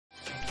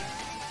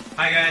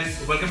Hi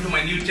guys, welcome to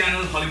my new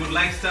channel Hollywood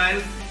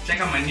Lifestyle.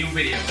 Check out my new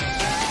video.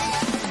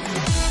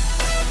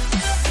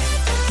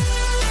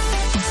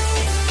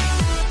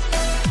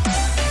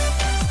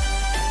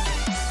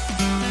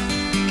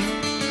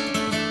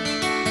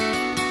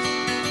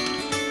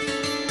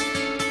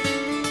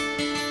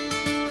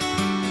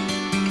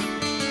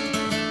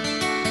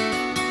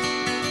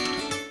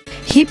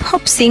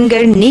 Hip-hop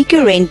singer Nicki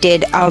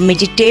rented a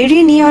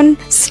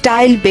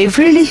Mediterranean-style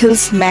Beverly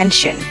Hills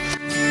mansion.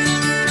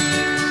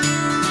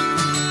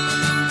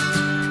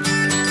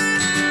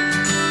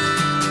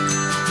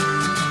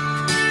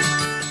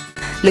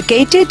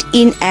 Located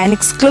in an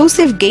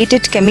exclusive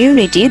gated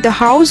community, the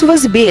house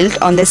was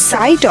built on the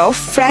site of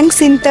Frank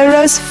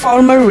Sinatara's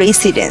former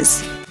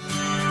residence.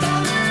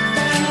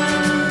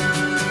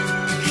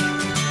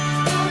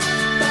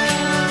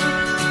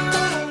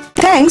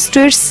 Thanks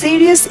to its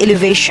serious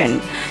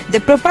elevation, the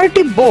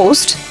property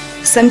boasts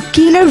some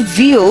killer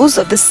views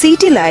of the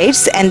city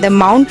lights and the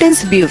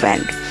mountains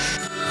beyond.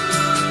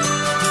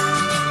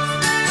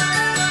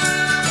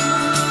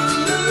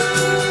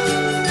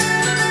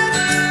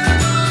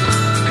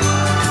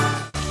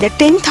 The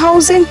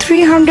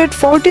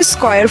 10,340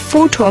 square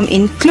foot home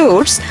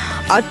includes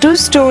a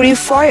two-story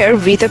foyer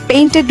with a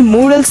painted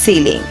mural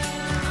ceiling,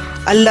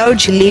 a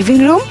large living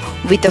room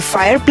with a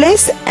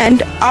fireplace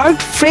and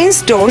arched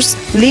French doors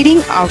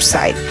leading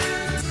outside.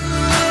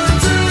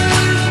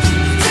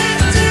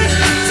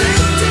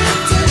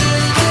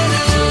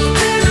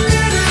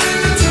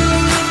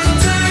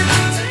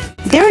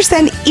 There's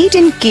an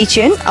eat-in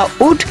kitchen, a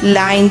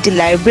wood-lined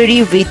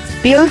library with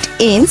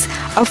built-ins,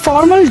 a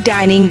formal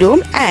dining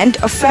room and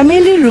a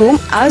family room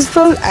as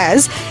well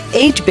as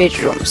 8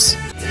 bedrooms.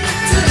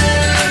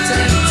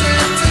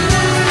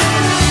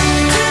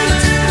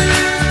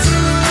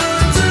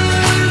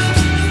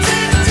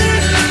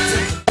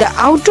 The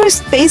outdoor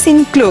space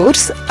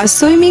includes a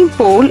swimming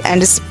pool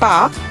and a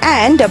spa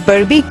and a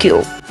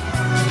barbecue.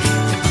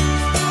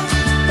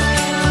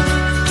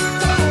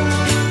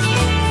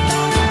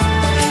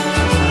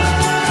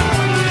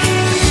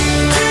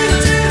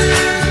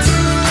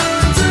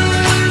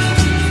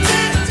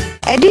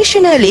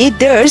 Additionally,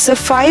 there's a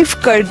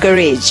 5-car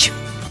garage.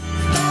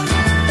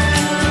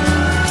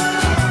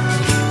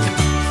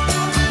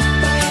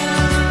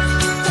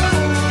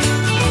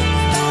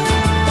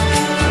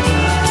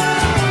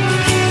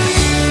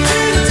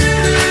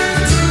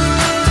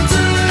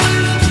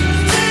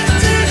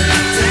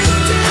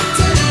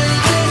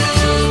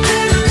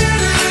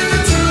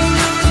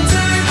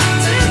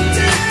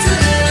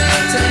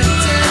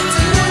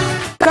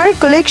 Car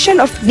collection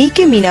of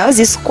Nicki Minaj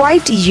is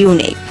quite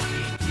unique.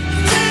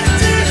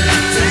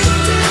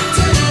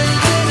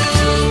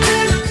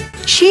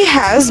 She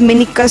has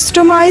many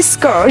customized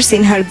cars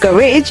in her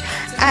garage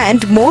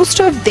and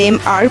most of them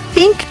are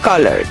pink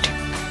colored.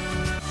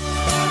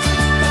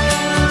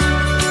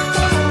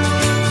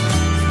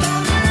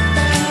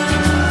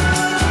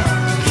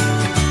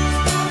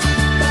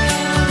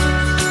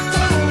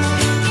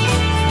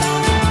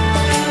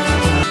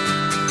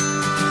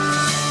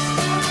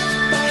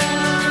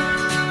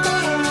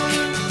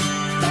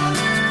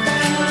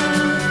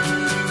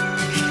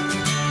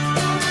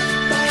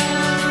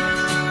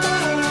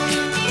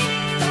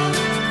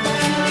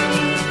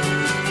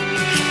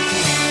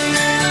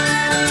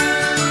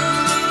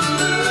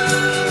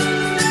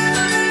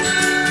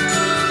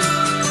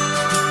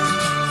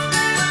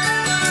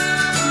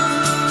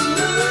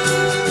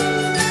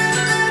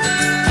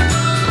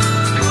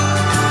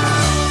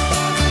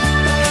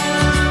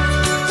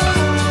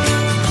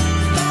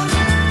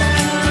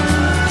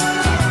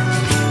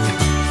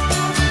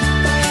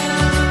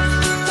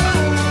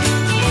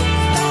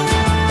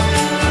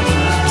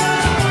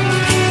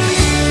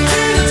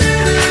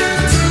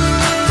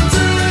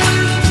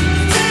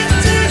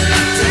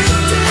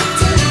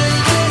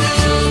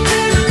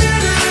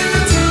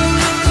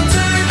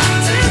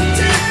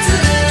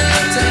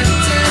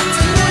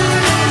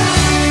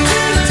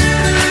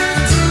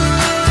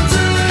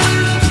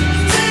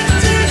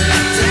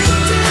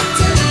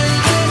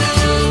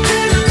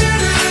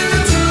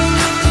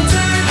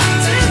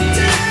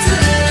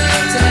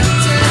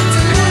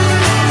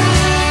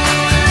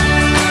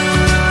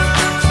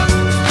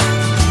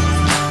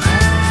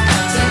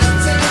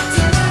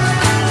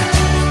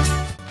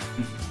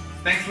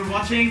 Thanks for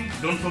watching.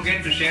 Don't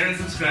forget to share and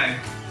subscribe.